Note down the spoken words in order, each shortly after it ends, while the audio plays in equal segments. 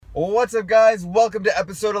What's up, guys? Welcome to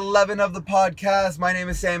episode 11 of the podcast. My name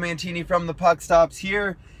is Sam Mantini from The Puck Stops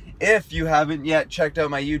here. If you haven't yet checked out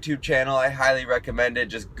my YouTube channel, I highly recommend it.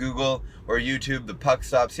 Just Google or YouTube The Puck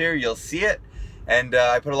Stops here. You'll see it. And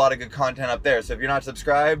I put a lot of good content up there. So if you're not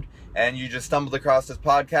subscribed and you just stumbled across this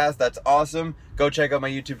podcast, that's awesome. Go check out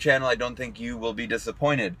my YouTube channel. I don't think you will be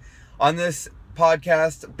disappointed. On this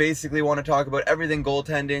podcast, basically want to talk about everything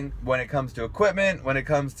goaltending when it comes to equipment, when it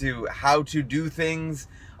comes to how to do things,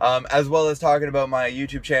 as well as talking about my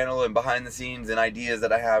YouTube channel and behind the scenes and ideas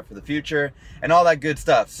that I have for the future and all that good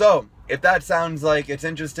stuff. So if that sounds like it's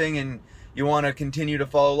interesting and you want to continue to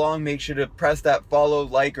follow along, make sure to press that follow,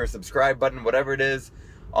 like, or subscribe button, whatever it is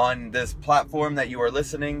on this platform that you are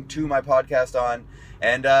listening to my podcast on.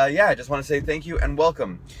 And I just want to say thank you and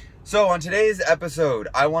welcome. So on today's episode,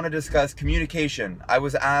 I want to discuss communication. I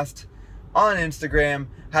was asked on Instagram,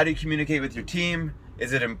 how do you communicate with your team?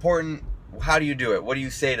 Is it important? How do you do it? What do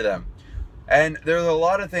you say to them? And there's a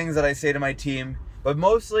lot of things that I say to my team, but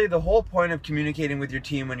mostly the whole point of communicating with your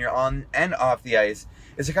team when you're on and off the ice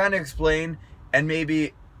is to kind of explain and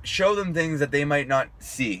maybe show them things that they might not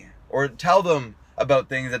see, or tell them about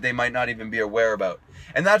things that they might not even be aware about.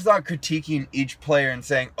 And that's not critiquing each player and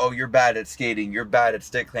saying, oh, you're bad at skating, you're bad at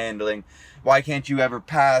stick handling, why can't you ever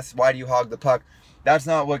pass, why do you hog the puck? That's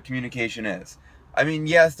not what communication is. I mean,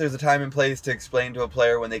 yes, there's a time and place to explain to a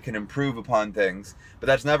player when they can improve upon things, but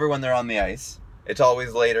that's never when they're on the ice. It's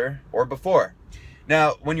always later or before.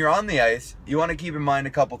 Now, when you're on the ice, you want to keep in mind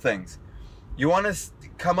a couple things. You want to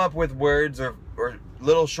come up with words or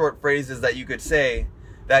little short phrases that you could say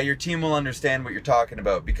that your team will understand what you're talking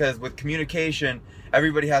about. Because with communication,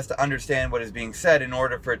 everybody has to understand what is being said in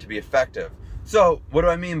order for it to be effective. So, what do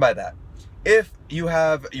I mean by that? If you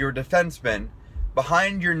have your defenseman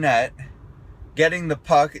behind your net getting the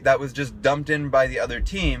puck that was just dumped in by the other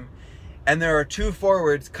team, and there are two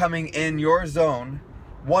forwards coming in your zone,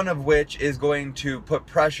 one of which is going to put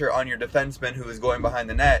pressure on your defenseman who is going behind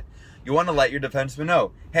the net, you want to let your defenseman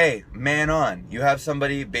know, hey, man on. You have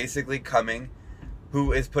somebody basically coming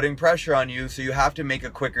who is putting pressure on you, so you have to make a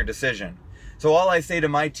quicker decision. So all I say to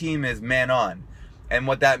my team is man on. And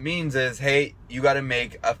what that means is, hey, you got to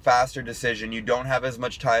make a faster decision. You don't have as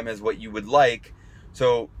much time as what you would like,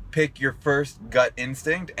 so pick your first gut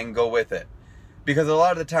instinct and go with it. Because a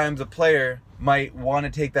lot of the times a player might want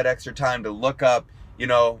to take that extra time to look up,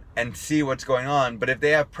 and see what's going on. But if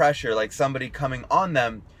they have pressure, like somebody coming on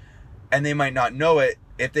them, and they might not know it,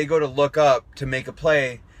 if they go to look up to make a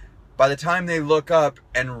play, by the time they look up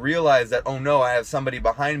and realize that, oh no, I have somebody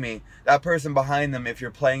behind me, that person behind them, if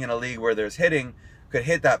you're playing in a league where there's hitting, could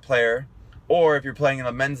hit that player. Or if you're playing in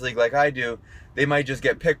a men's league like I do, they might just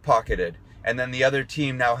get pickpocketed. And then the other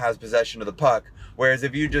team now has possession of the puck. Whereas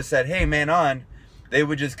if you just said, hey, man on, they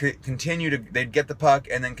would just they'd get the puck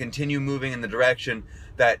and then continue moving in the direction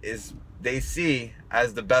that they see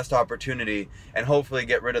as the best opportunity, and hopefully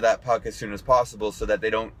get rid of that puck as soon as possible so that they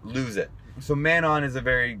don't lose it. So man on is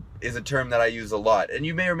a term that I use a lot, and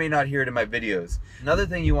you may or may not hear it in my videos. Another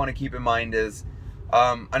thing you want to keep in mind is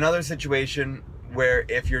another situation where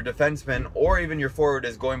if your defenseman or even your forward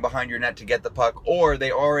is going behind your net to get the puck, or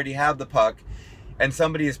they already have the puck and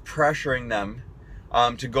somebody is pressuring them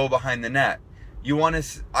to go behind the net,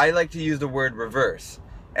 I like to use the word reverse.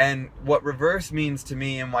 And what reverse means to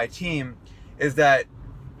me and my team is that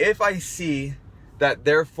if I see that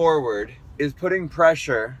their forward is putting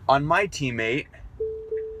pressure on my teammate,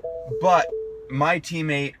 but my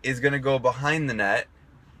teammate is going to go behind the net,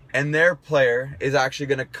 and their player is actually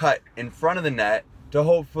going to cut in front of the net to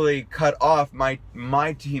hopefully cut off my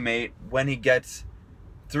teammate when he gets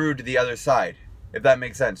through to the other side, if that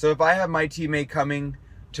makes sense. So if I have my teammate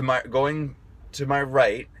going to my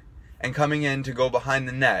right and coming in to go behind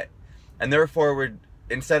the net, and their forward,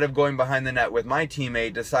 instead of going behind the net with my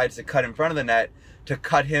teammate, decides to cut in front of the net to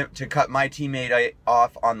cut my teammate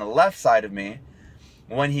off on the left side of me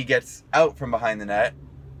when he gets out from behind the net,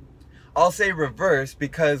 I'll say reverse,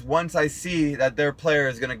 because once I see that their player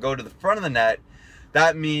is going to go to the front of the net,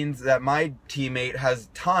 that means that my teammate has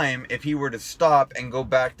time if he were to stop and go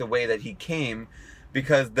back the way that he came,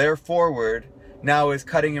 because their forward now is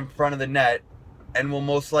cutting in front of the net and will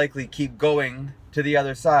most likely keep going to the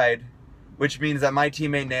other side, which means that my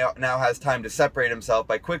teammate now has time to separate himself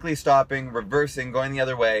by quickly stopping, reversing, going the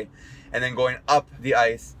other way, and then going up the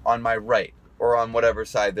ice on my right, or on whatever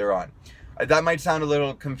side they're on. That might sound a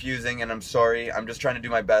little confusing, and I'm sorry. I'm just trying to do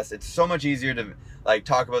my best. It's so much easier to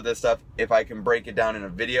talk about this stuff if I can break it down in a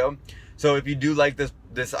video. So if you do like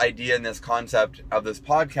this idea and this concept of this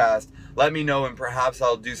podcast, let me know, and perhaps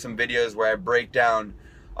I'll do some videos where I break down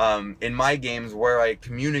in my games where I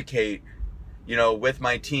communicate you know, with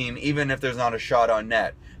my team, even if there's not a shot on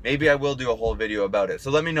net. Maybe I will do a whole video about it. So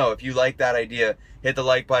let me know if you like that idea. Hit the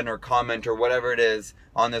like button or comment or whatever it is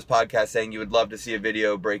on this podcast saying you would love to see a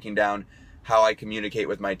video breaking down how I communicate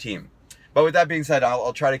with my team. But with that being said,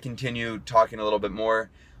 I'll try to continue talking a little bit more.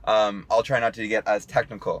 I'll try not to get as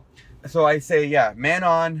technical. So I say, yeah, man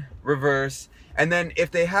on, reverse. And then if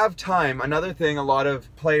they have time, another thing a lot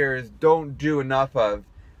of players don't do enough of,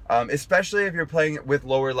 especially if you're playing with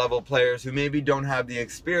lower level players who maybe don't have the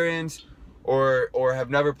experience or have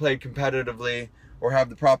never played competitively or have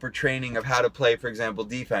the proper training of how to play, for example,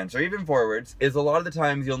 defense or even forwards, is a lot of the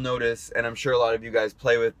times you'll notice, and I'm sure a lot of you guys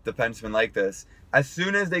play with defensemen like this, as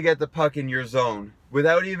soon as they get the puck in your zone,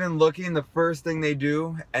 without even looking, the first thing they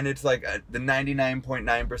do, and it's like the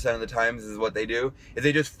 99.9% of the times is what they do, is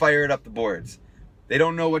they just fire it up the boards. They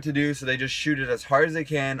don't know what to do, so they just shoot it as hard as they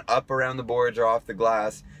can up around the boards or off the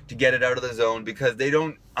glass to get it out of the zone, because they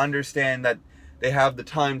don't understand that they have the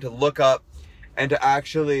time to look up and to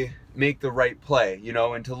actually make the right play, you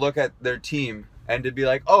know, and to look at their team and to be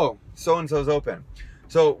like, oh, so-and-so's open.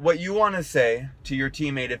 So what you want to say to your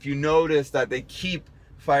teammate, if you notice that they keep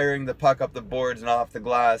firing the puck up the boards and off the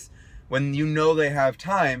glass, when you know they have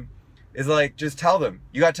time, is like, just tell them,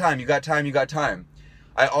 you got time, you got time, you got time.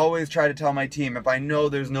 I always try to tell my team, if I know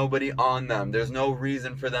there's nobody on them, there's no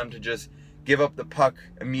reason for them to just give up the puck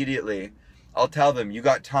immediately, I'll tell them, you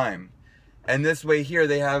got time. And this way here,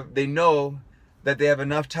 they know that they have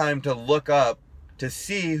enough time to look up, to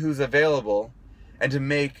see who's available, and to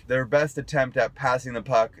make their best attempt at passing the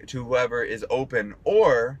puck to whoever is open,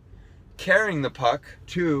 or carrying the puck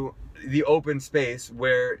to the open space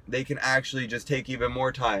where they can actually just take even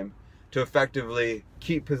more time to effectively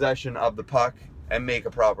keep possession of the puck and make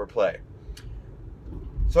a proper play.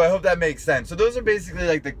 So I hope that makes sense. So those are basically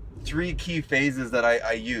like the 3 key phases that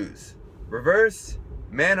I use. Reverse,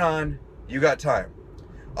 man on, you got time.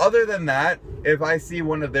 Other than that, if I see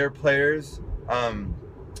one of their players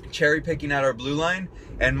cherry picking at our blue line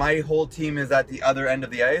and my whole team is at the other end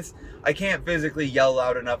of the ice, I can't physically yell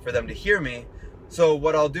loud enough for them to hear me. So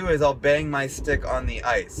what I'll do is I'll bang my stick on the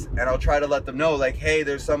ice and I'll try to let them know, like, hey,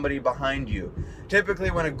 there's somebody behind you.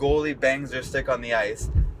 Typically when a goalie bangs their stick on the ice,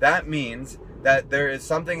 that means that there is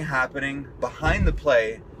something happening behind the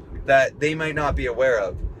play that they might not be aware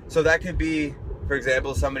of. So that could be, for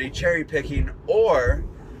example, somebody cherry picking, or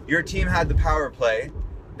your team had the power play,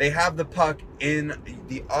 they have the puck in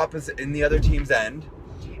the other team's end,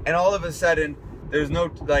 and all of a sudden there's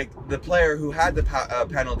no, like, the player who had the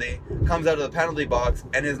penalty comes out of the penalty box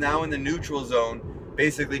and is now in the neutral zone,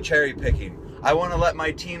 basically cherry picking. I want to let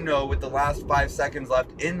my team know with the last 5 seconds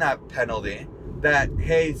left in that penalty that,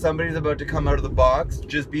 hey, somebody's about to come out of the box,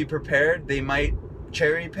 just be prepared. They might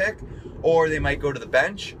cherry pick, or they might go to the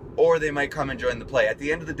bench, or they might come and join the play. At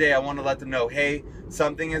the end of the day, I want to let them know, hey,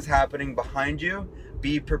 something is happening behind you,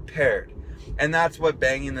 be prepared. And that's what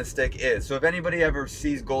banging the stick is. So if anybody ever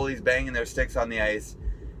sees goalies banging their sticks on the ice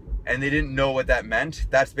and they didn't know what that meant,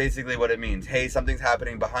 that's basically what it means. Hey, something's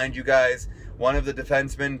happening behind you guys. One of the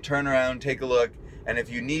defensemen, turn around, take a look, and if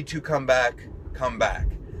you need to come back, come back.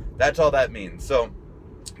 That's all that means. So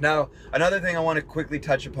now, another thing I want to quickly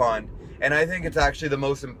touch upon, and I think it's actually the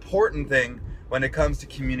most important thing when it comes to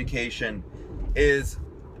communication, is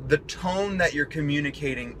the tone that you're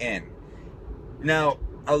communicating in. Now,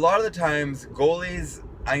 a lot of the times, goalies,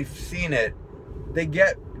 I've seen it, they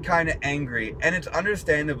get kind of angry, and it's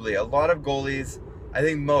understandably. A lot of goalies, I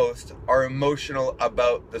think most, are emotional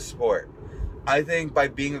about the sport. I think by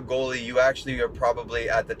being a goalie, you actually are probably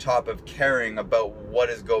at the top of caring about what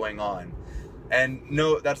is going on. And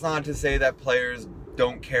no, that's not to say that players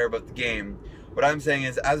don't care about the game. What I'm saying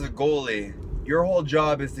is, as a goalie, your whole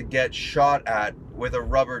job is to get shot at with a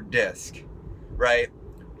rubber disc, right?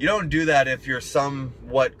 You don't do that if you're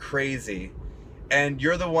somewhat crazy and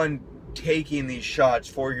you're the one taking these shots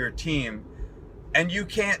for your team and you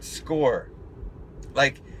can't score.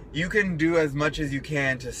 Like, you can do as much as you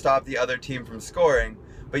can to stop the other team from scoring,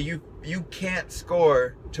 but you can't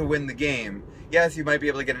score to win the game. Yes, you might be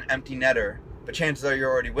able to get an empty netter, but chances are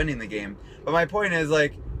you're already winning the game. But my point is,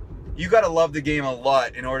 like, you got to love the game a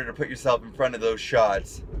lot in order to put yourself in front of those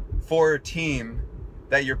shots for a team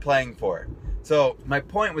that you're playing for. So my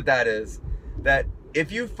point with that is that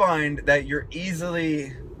if you find that you're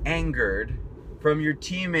easily angered from your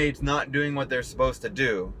teammates not doing what they're supposed to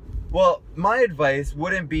do, well, my advice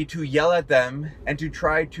wouldn't be to yell at them and to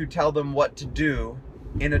try to tell them what to do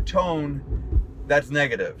in a tone that's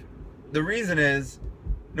negative. The reason is,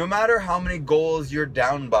 no matter how many goals you're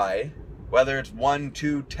down by, whether it's 1,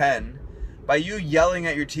 2, 10, by you yelling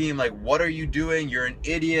at your team like, what are you doing? You're an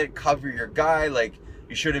idiot, cover your guy, like,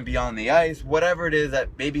 you shouldn't be on the ice, whatever it is that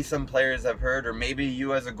maybe some players have heard, or maybe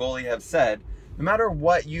you as a goalie have said, no matter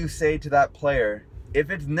what you say to that player, if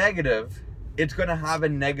it's negative, it's going to have a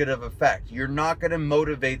negative effect. You're not going to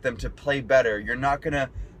motivate them to play better. You're not going to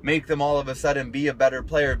make them all of a sudden be a better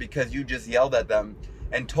player because you just yelled at them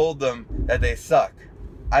and told them that they suck.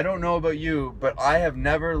 I don't know about you, but I have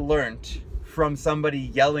never learned from somebody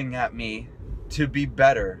yelling at me to be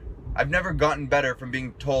better. I've never gotten better from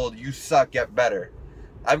being told, you suck, get better.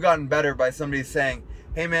 I've gotten better by somebody saying,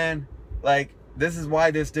 hey man, like, this is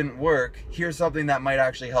why this didn't work. Here's something that might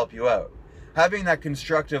actually help you out. Having that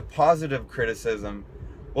constructive, positive criticism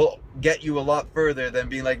will get you a lot further than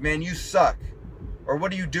being like, man, you suck. Or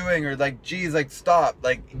what are you doing? Or like, geez, like, stop.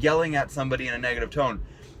 Like, yelling at somebody in a negative tone.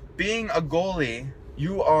 Being a goalie,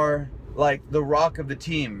 you are like the rock of the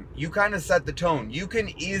team. You kind of set the tone. You can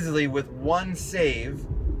easily, with one save,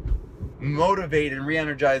 motivate and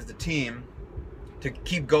re-energize the team to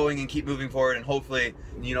keep going and keep moving forward and hopefully,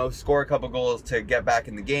 you know, score a couple goals to get back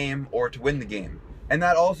in the game or to win the game. And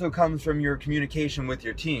that also comes from your communication with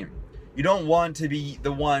your team. You don't want to be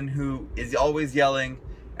the one who is always yelling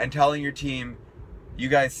and telling your team, you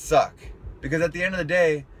guys suck. Because at the end of the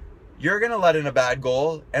day, you're going to let in a bad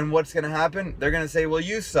goal, and what's going to happen? They're going to say, well,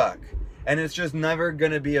 you suck. And it's just never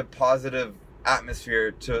going to be a positive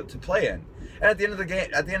atmosphere to play in. And at the end of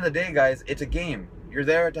the day, guys, it's a game. You're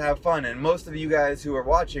there to have fun. And most of you guys who are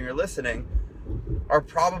watching or listening are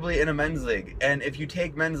probably in a men's league. And if you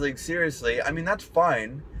take men's league seriously, I mean, that's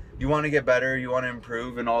fine. You want to get better, you want to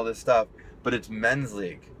improve and all this stuff, but it's men's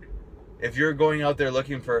league. If you're going out there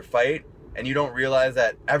looking for a fight and you don't realize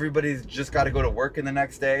that everybody's just got to go to work in the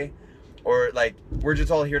next day, or like, we're just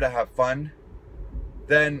all here to have fun,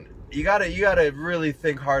 then you gotta really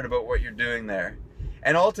think hard about what you're doing there.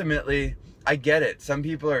 And ultimately, I get it. Some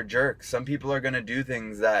people are jerks. Some people are going to do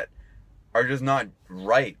things that are just not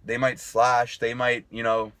right. They might slash, they might, you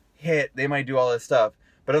know, hit, they might do all this stuff.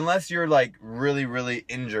 But unless you're like really, really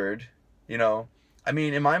injured, you know, I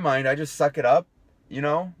mean, in my mind, I just suck it up, you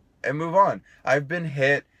know, and move on. I've been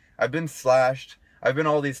hit, I've been slashed, I've been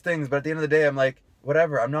all these things, but at the end of the day, I'm like,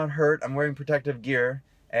 whatever, I'm not hurt, I'm wearing protective gear,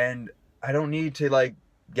 and I don't need to like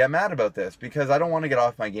get mad about this because I don't want to get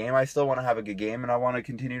off my game. I still want to have a good game and I want to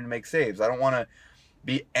continue to make saves. I don't want to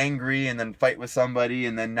be angry and then fight with somebody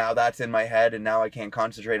and then now that's in my head and now I can't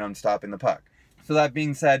concentrate on stopping the puck. So that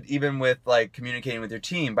being said, even with like communicating with your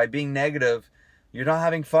team, by being negative, you're not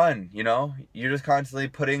having fun, you know? You're just constantly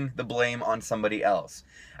putting the blame on somebody else.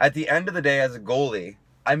 At the end of the day, as a goalie,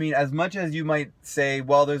 I mean, as much as you might say,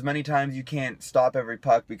 well, there's many times you can't stop every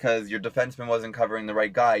puck because your defenseman wasn't covering the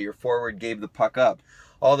right guy, your forward gave the puck up,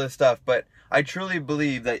 all this stuff. But I truly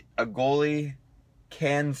believe that a goalie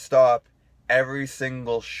can stop every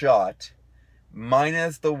single shot,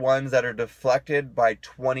 minus the ones that are deflected by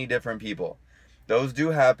 20 different people. Those do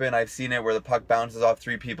happen. I've seen it where the puck bounces off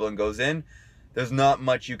 3 people and goes in. There's not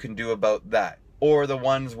much you can do about that. Or the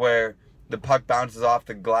ones where the puck bounces off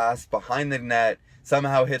the glass behind the net,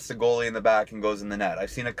 somehow hits the goalie in the back and goes in the net.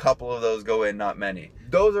 I've seen a couple of those go in, not many.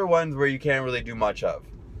 Those are ones where you can't really do much of.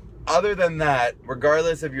 Other than that,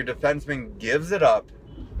 regardless if your defenseman gives it up,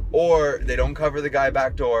 or they don't cover the guy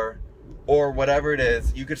back door, or whatever it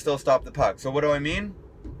is, you could still stop the puck. So what do I mean?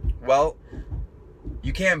 Well,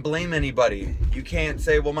 you can't blame anybody. You can't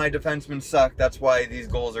say, well, my defensemen suck, that's why these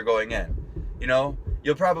goals are going in. You know,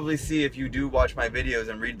 you'll probably see if you do watch my videos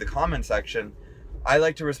and read the comment section, I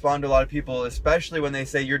like to respond to a lot of people, especially when they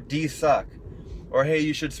say your D suck, or hey,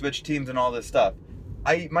 you should switch teams and all this stuff.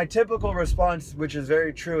 My typical response, which is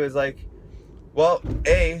very true, is like, well,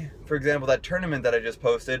 for example, that tournament that I just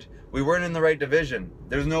posted, we weren't in the right division.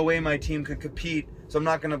 There's no way my team could compete, so I'm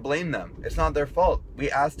not going to blame them. It's not their fault. We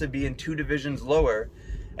asked to be in 2 divisions lower,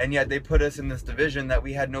 and yet they put us in this division that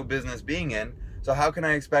we had no business being in. So how can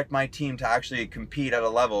I expect my team to actually compete at a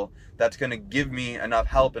level that's going to give me enough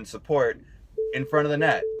help and support in front of the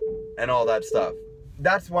net and all that stuff?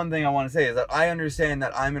 That's one thing I want to say, is that I understand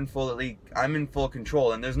that I'm in full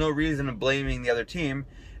control, and there's no reason of blaming the other team.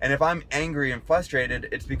 And if I'm angry and frustrated,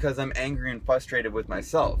 it's because I'm angry and frustrated with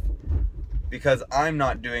myself, because I'm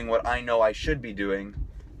not doing what I know I should be doing,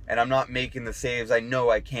 and I'm not making the saves I know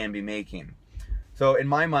I can be making. So in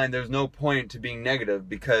my mind, there's no point to being negative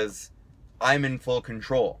because I'm in full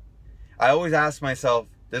control. I always ask myself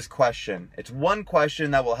this question. It's one question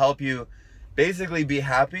that will help you basically be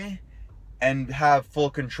happy and have full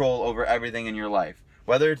control over everything in your life,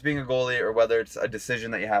 whether it's being a goalie or whether it's a decision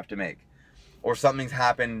that you have to make, or something's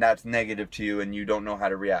happened that's negative to you and you don't know how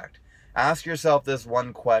to react. Ask yourself this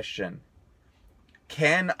one question: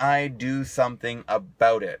 can I do something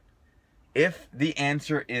about it? If the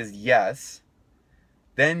answer is yes,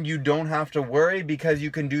 then you don't have to worry because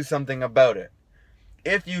you can do something about it.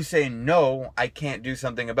 If you say, no, I can't do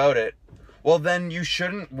something about it, well, then you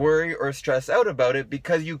shouldn't worry or stress out about it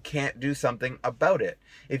because you can't do something about it.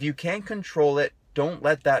 If you can't control it, don't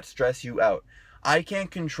let that stress you out. I can't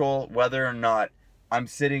control whether or not I'm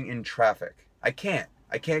sitting in traffic. I can't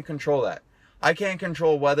control that. I can't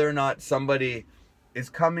control whether or not somebody is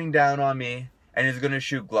coming down on me and is going to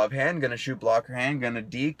shoot glove hand, going to shoot blocker hand, going to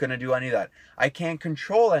deke, going to do any of that. I can't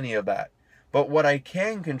control any of that. But what I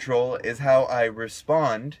can control is how I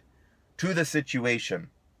respond to the situation.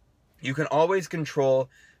 You can always control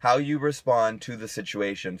how you respond to the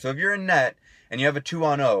situation. So if you're in net and you have a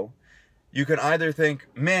 2-on-0, you can either think,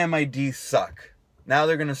 man, my D's suck. Now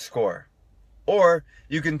they're going to score. Or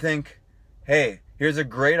you can think, hey, here's a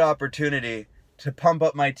great opportunity to pump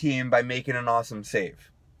up my team by making an awesome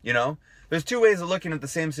save. You know? There's two ways of looking at the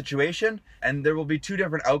same situation, and there will be two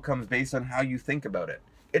different outcomes based on how you think about it.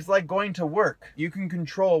 It's like going to work. You can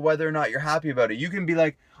control whether or not you're happy about it. You can be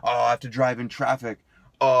like, oh, I have to drive in traffic.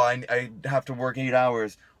 Oh, I have to work 8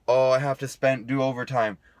 hours. Oh, I have to do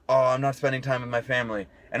overtime. Oh, I'm not spending time with my family.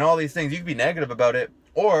 And all these things. You can be negative about it.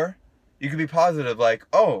 Or you can be positive, like,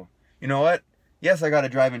 oh, you know what? Yes, I got to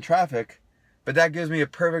drive in traffic, but that gives me a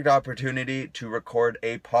perfect opportunity to record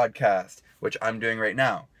a podcast, which I'm doing right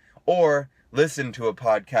now. Or listen to a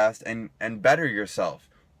podcast and better yourself.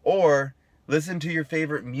 Or listen to your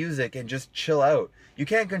favorite music and just chill out. You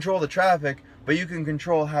can't control the traffic, but you can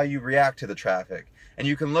control how you react to the traffic. And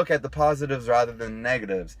you can look at the positives rather than the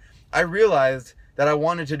negatives. I realized that I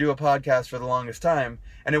wanted to do a podcast for the longest time,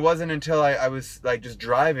 and it wasn't until I was like just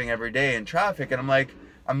driving every day in traffic, and I'm like,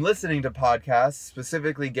 I'm listening to podcasts,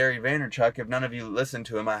 specifically Gary Vaynerchuk. If none of you listen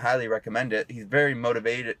to him, I highly recommend it. He's very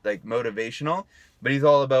motivational, but he's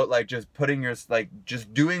all about like just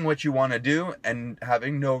just doing what you want to do and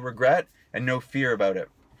having no regret and no fear about it.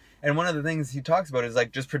 And one of the things he talks about is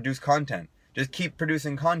like just produce content. Just keep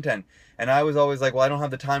producing content. And I was always like, well, I don't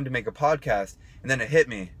have the time to make a podcast. And then it hit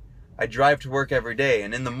me. I drive to work every day,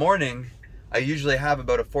 and in the morning, I usually have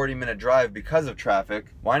about a 40-minute drive because of traffic.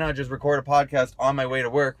 Why not just record a podcast on my way to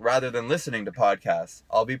work rather than listening to podcasts?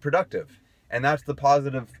 I'll be productive. And that's the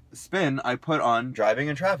positive spin I put on driving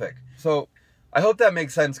in traffic. So I hope that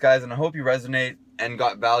makes sense, guys, and I hope you resonate and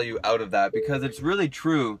got value out of that, because it's really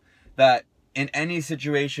true that in any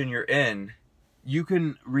situation you're in, you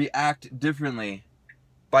can react differently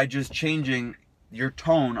by just changing your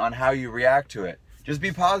tone on how you react to it. Just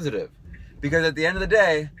be positive. Because at the end of the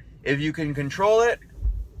day, if you can control it,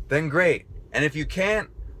 then great. And if you can't,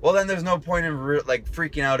 well, then there's no point in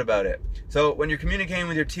freaking out about it. So when you're communicating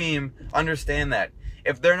with your team, understand that.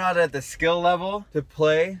 If they're not at the skill level to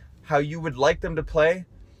play how you would like them to play,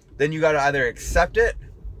 then you got to either accept it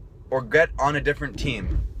or get on a different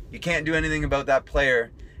team. You can't do anything about that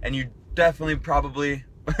player, and you definitely probably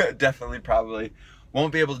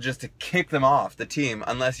won't be able to kick them off the team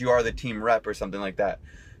unless you are the team rep or something like that.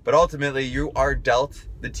 But ultimately, you are dealt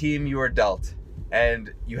the team you are dealt,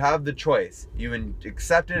 and you have the choice. You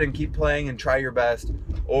accept it and keep playing and try your best,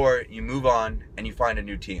 or you move on and you find a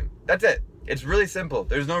new team. That's it. It's really simple.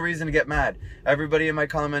 There's no reason to get mad. Everybody in my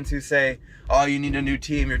comments who say, oh, you need a new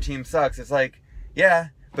team, your team sucks. It's like, yeah,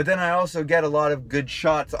 but then I also get a lot of good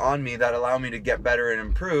shots on me that allow me to get better and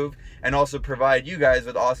improve, and also provide you guys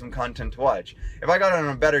with awesome content to watch. If I got on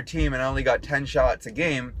a better team and I only got 10 shots a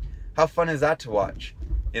game, how fun is that to watch?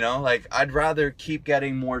 You know, like, I'd rather keep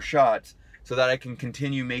getting more shots so that I can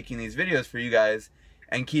continue making these videos for you guys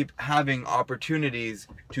and keep having opportunities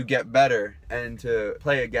to get better and to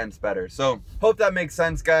play against better. So, hope that makes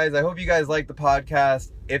sense, guys. I hope you guys like the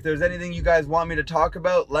podcast. If there's anything you guys want me to talk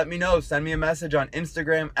about, let me know. Send me a message on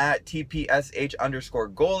Instagram at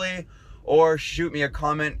TPSH_goalie, or shoot me a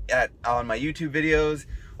comment on my YouTube videos,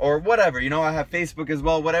 or whatever. You know, I have Facebook as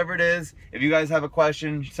well. Whatever it is, if you guys have a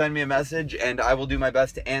question, send me a message and I will do my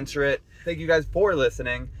best to answer it. Thank you guys for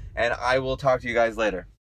listening, and I will talk to you guys later.